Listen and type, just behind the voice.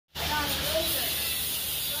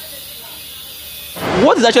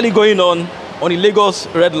What is actually going on the Lagos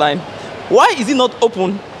Red Line? Why is it not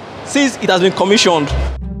open since it has been commissioned?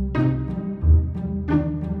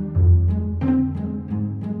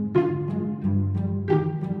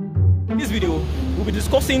 In this video, we'll be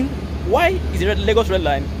discussing why is the Lagos Red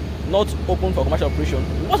Line not open for commercial operation.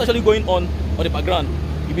 What's actually going on the background?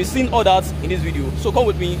 You'll be seeing all that in this video. So come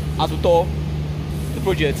with me as we tour the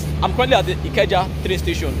project. I'm currently at the Ikeja train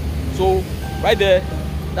station. So right there,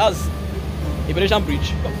 that's a pedestrian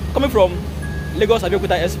bridge coming from Lagos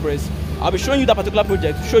Abeokuta Express. I'll be showing you that particular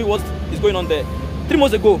project to show you what is going on there. 3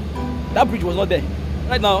 months ago, that bridge was not there.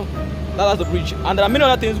 Right now, that's the bridge, and there are many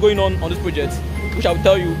other things going on this project, which I will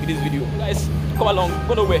tell you in this video. Guys, come along,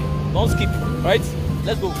 go nowhere, don't skip. Right?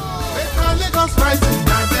 Let's go. Lagos rising,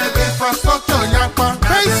 infrastructure Yaba.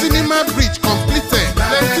 Cinema bridge completed.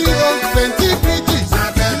 Plenty roads, plenty bridges.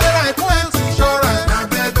 Health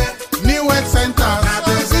insurance, new health centers,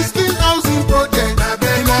 existing housing project,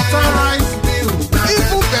 monetarily build,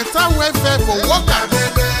 even better welfare for workers.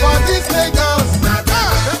 For this Lagos,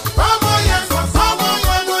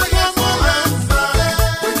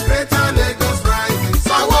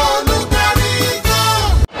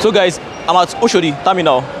 so guys, I'm at Oshodi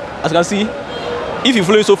terminal. As you can see, if you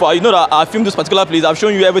follow me so far, you know that I filmed this particular place. I've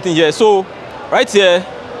shown you everything here. So right here,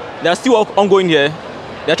 there are still work ongoing here.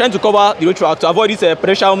 They are trying to cover the road track to avoid these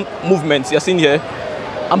pedestrian movements you're seeing here.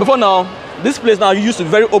 And before now, this place now used to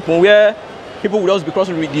be very open, where people would just be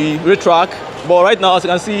crossing the road track. But right now, as you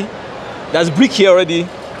can see, there's brick here already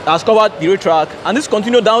that has covered the road track, and this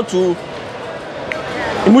continues down to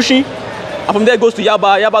MUSHIN, and from there it goes to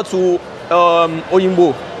Yaba, Yaba to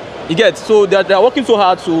Oyingbo. You get? So they are working so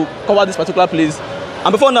hard to cover this particular place.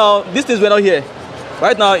 And before now, these things were not here.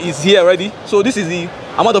 Right now, it's here already. So this is the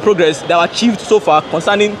amount of progress that are achieved so far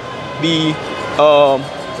concerning the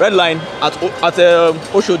red line at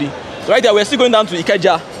Oshodi. So right there, we're still going down to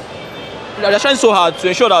Ikeja. They're trying so hard to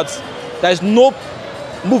ensure that there is no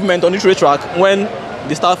movement on this rail track when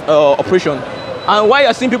they start operation. And why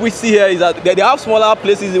you're seeing people see here is that they have smaller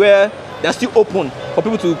places where they're still open for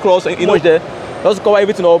people to cross and there. Just cover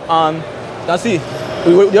everything up, and you can see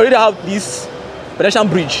they already have this pedestrian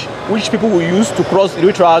bridge which people will use to cross the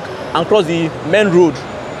rail track and cross the main road,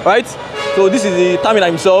 right? So this is the terminal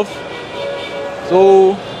himself.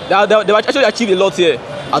 So they've actually achieved a lot here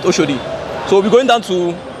at Oshodi. So we'll be going down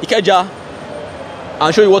to Ikeja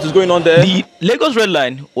and show you what is going on there. The Lagos Red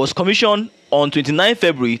Line was commissioned on 29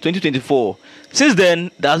 February 2024. Since then,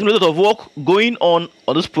 there has been a lot of work going on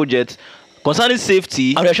this project concerning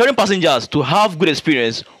safety and assuring passengers to have good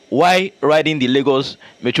experience while riding the Lagos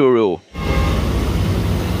Metro Rail.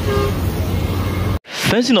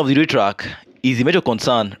 Fencing of the rail track is a major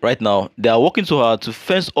concern right now. They are working so hard to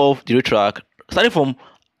fence off the rail track, starting from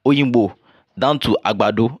Oyingbo down to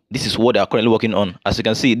Agege. This is what they are currently working on. As you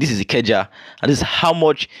can see, this is Ikeja, and this is how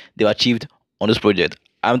much they've achieved on this project.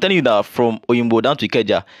 I'm telling you that from Oyingbo down to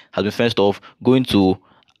Ikeja has been fenced off, going to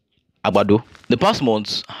Agege. The past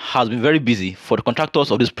months has been very busy for the contractors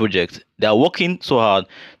of this project. They are working so hard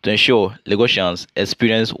to ensure Lagosians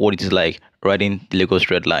experience what it is like riding the Lagos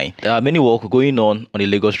Red Line. There are many work going on the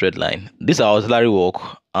Lagos Red Line. These are auxiliary work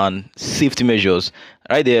and safety measures.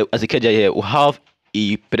 Right there, as Ikeja here, we have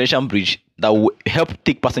a pedestrian bridge that will help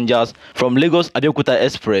take passengers from Lagos Abeokuta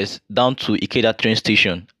Express down to Ikeja train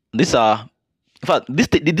station. These are, in fact,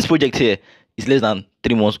 this project here is less than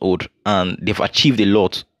 3 months old, and they've achieved a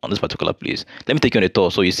lot on this particular place. Let me take you on a tour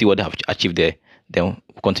so you see what they have achieved there. Then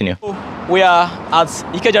we'll continue. We are at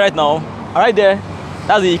Ikeja right now. Right there,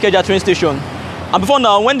 that's the Ikeja train station. And before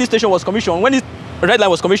now, when this station was commissioned, when this red line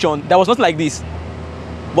was commissioned, there was nothing like this.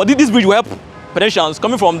 But this bridge will help pedestrians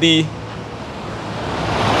coming from the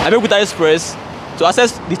Abeokuta Express to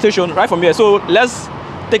access the station right from here. So let's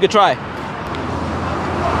take a try.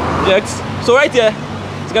 Next. So right here,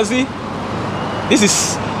 as you can see, this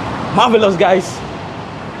is marvelous, guys.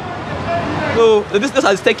 So this has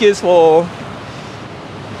a staircase for,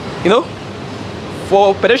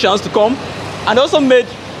 for pedestrians to come, and also made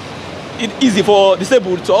it easy for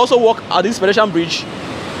disabled to also walk at this pedestrian bridge.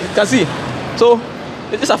 You can see. So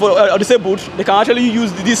this is for disabled. They can actually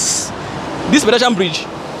use this pedestrian bridge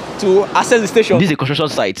to access the station. This is a construction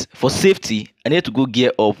site for safety. I need to go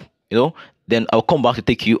gear up, then I'll come back to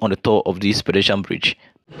take you on the tour of this pedestrian bridge.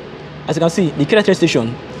 As you can see, the Ikeja train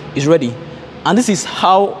station is ready, and this is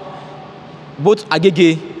how both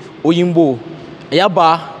Agege, Oyingbo,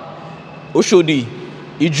 Yaba, Oshodi,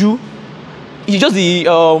 Ikeja, it's just the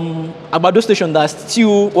Agege station that's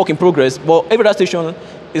still work in progress, but every other station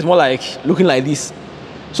is more like looking like this.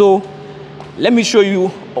 So let me show you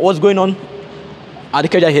what's going on at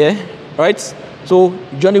Ikeja here, right? So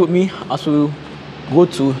journey with me as we go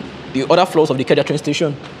to the other floors of the Ikeja train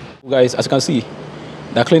station. Guys, as you can see,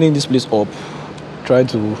 they're cleaning this place up, trying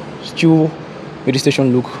to still make the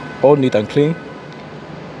station look all neat and clean.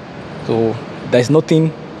 So there's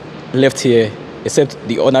nothing left here except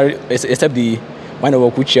the minor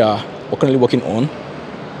work which we're currently working on.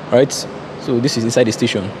 Right? So this is inside the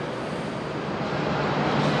station.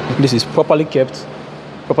 This is properly kept,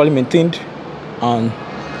 properly maintained, and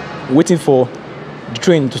waiting for the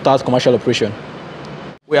train to start commercial operation.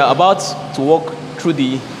 We are about to walk through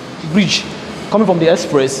the bridge coming from the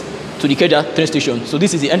express to the Ikeja train station. So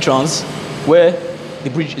this is the entrance where the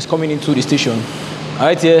bridge is coming into the station.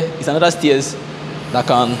 Right here is another stairs that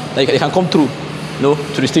can come through,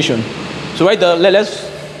 to the station. So right there,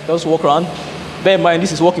 let's walk around. Bear in mind,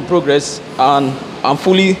 this is work in progress, and I'm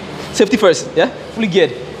fully safety first, fully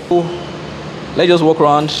geared. So let's just walk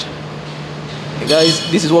around. Hey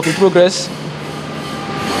guys, this is work in progress.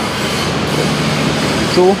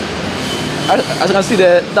 So as you can see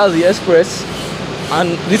there, that's the express,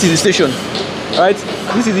 and this is the station. Right,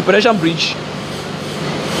 this is the pedestrian bridge.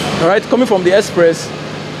 All right, coming from the express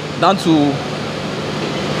down to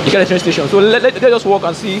the Ikeja train station. So let's just walk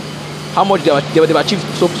and see how much they've achieved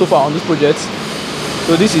so far on this project.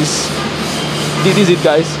 So this is it,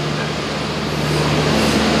 guys.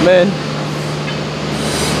 Man,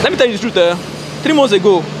 let me tell you the truth. 3 months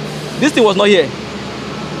ago, this thing was not here.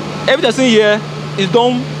 Everything that's in here is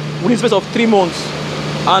done within the space of 3 months,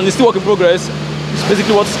 and it's still work in progress. It's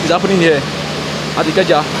basically what is happening here at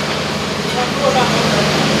Ikeja.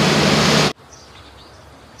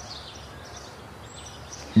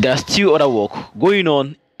 There's still other work going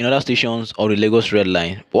on in other stations of the Lagos Red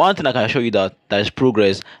Line. But one thing I can assure you that there is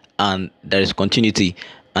progress and there is continuity,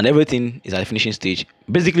 and everything is at the finishing stage.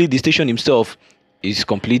 Basically, the station itself is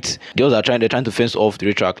complete. They're trying to fence off the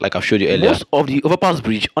rail track, like I've showed you earlier. Most of the overpass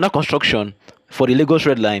bridge under construction for the Lagos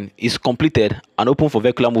Red Line is completed and open for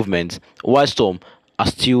vehicular movement, while some are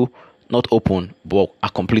still not open but are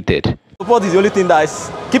completed. Support is the only thing that is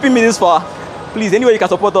keeping me this far. Please, anyway you can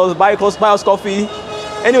support us, buy us coffee.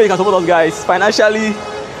 Anyway you can support us, guys, financially,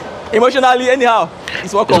 emotionally, anyhow.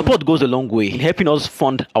 It's welcome. The support goes a long way in helping us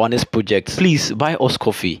fund our next project. Please buy us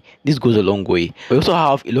coffee. This goes a long way. We also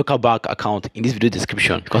have a local bank account in this video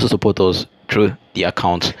description. You can also support us through the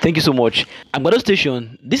account. Thank you so much. Agege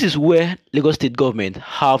Station, this is where Lagos State government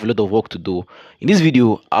have a lot of work to do. In this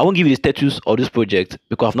video, I won't give you the status of this project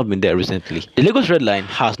because I've not been there recently. The Lagos Red Line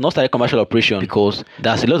has not started commercial operation because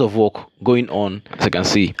there's a lot of work going on. As you can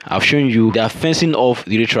see, I've shown you they are fencing off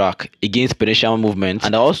the rail track against pedestrian movement,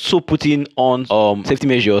 and they're also putting on safety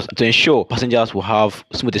measures to ensure passengers will have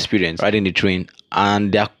smooth experience riding the train,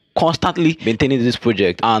 and they are constantly maintaining this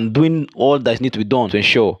project and doing all that needs to be done to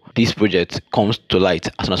ensure this project comes to light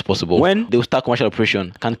as soon as possible. When they will start commercial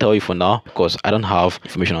operation, I can't tell you for now because I don't have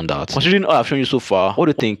information on that. Considering all I've shown you so far, what do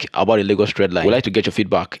you think about the Lagos Red Line? We'd like to get your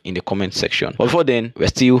feedback in the comment section. But before then, we're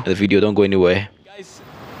still in the video. Don't go anywhere. Guys,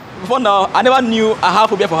 before now, I never knew I have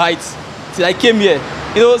phobia for heights till I came here.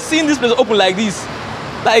 Seeing this place open like this,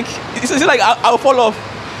 like it's like I'll fall off.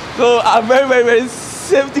 So I'm very, very, very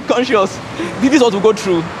safety conscious. This is what we go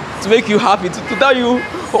through to make you happy, to tell you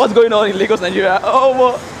what's going on in Lagos, Nigeria.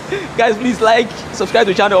 Guys, please subscribe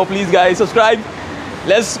to the channel, please, guys, subscribe.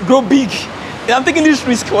 Let's grow big. And I'm taking this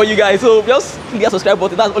risk for you guys, so just click that subscribe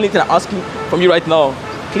button. That's the only thing I ask you from you right now.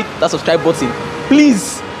 Click that subscribe button,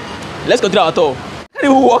 please. Let's continue our tour. I can't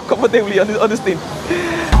even walk comfortably on this thing.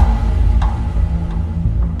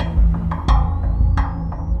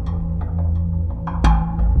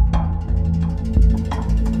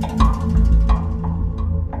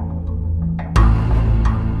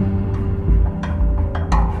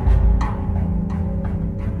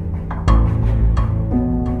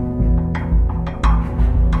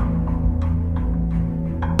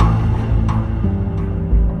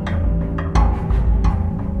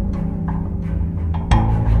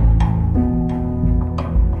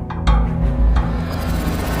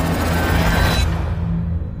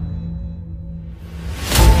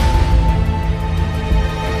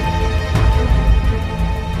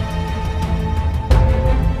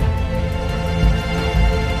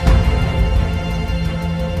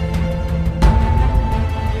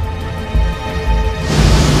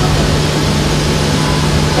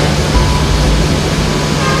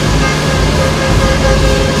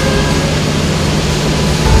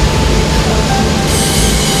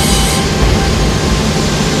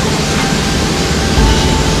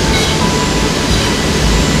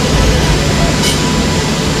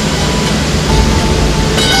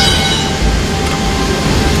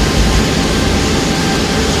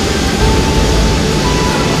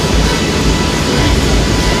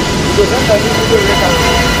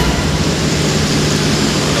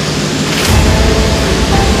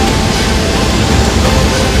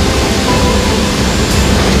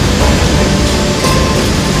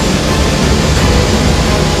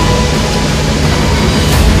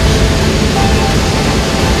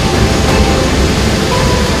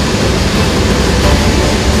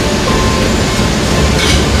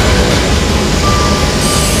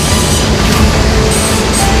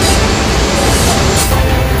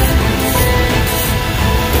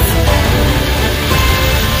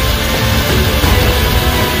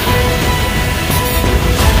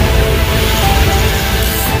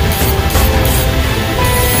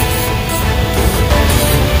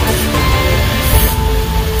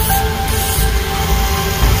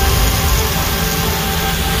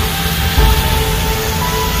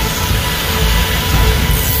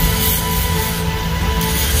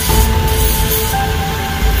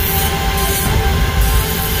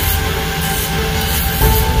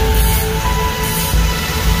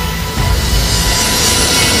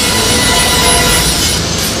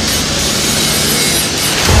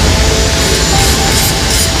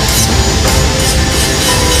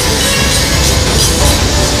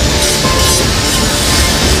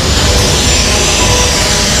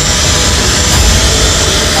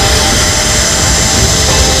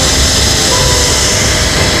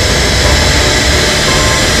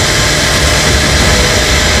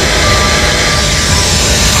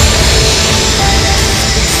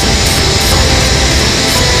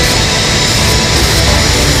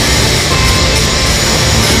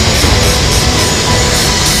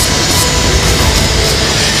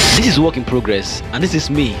 This is work in progress, and this is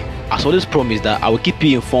me. As always promised that I will keep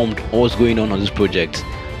you informed on what's going on this project.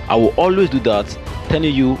 I will always do that,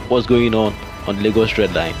 telling you what's going on the Lagos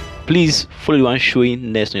Redline. Please follow the one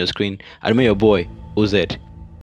showing next on your screen. I remain your boy, OZ.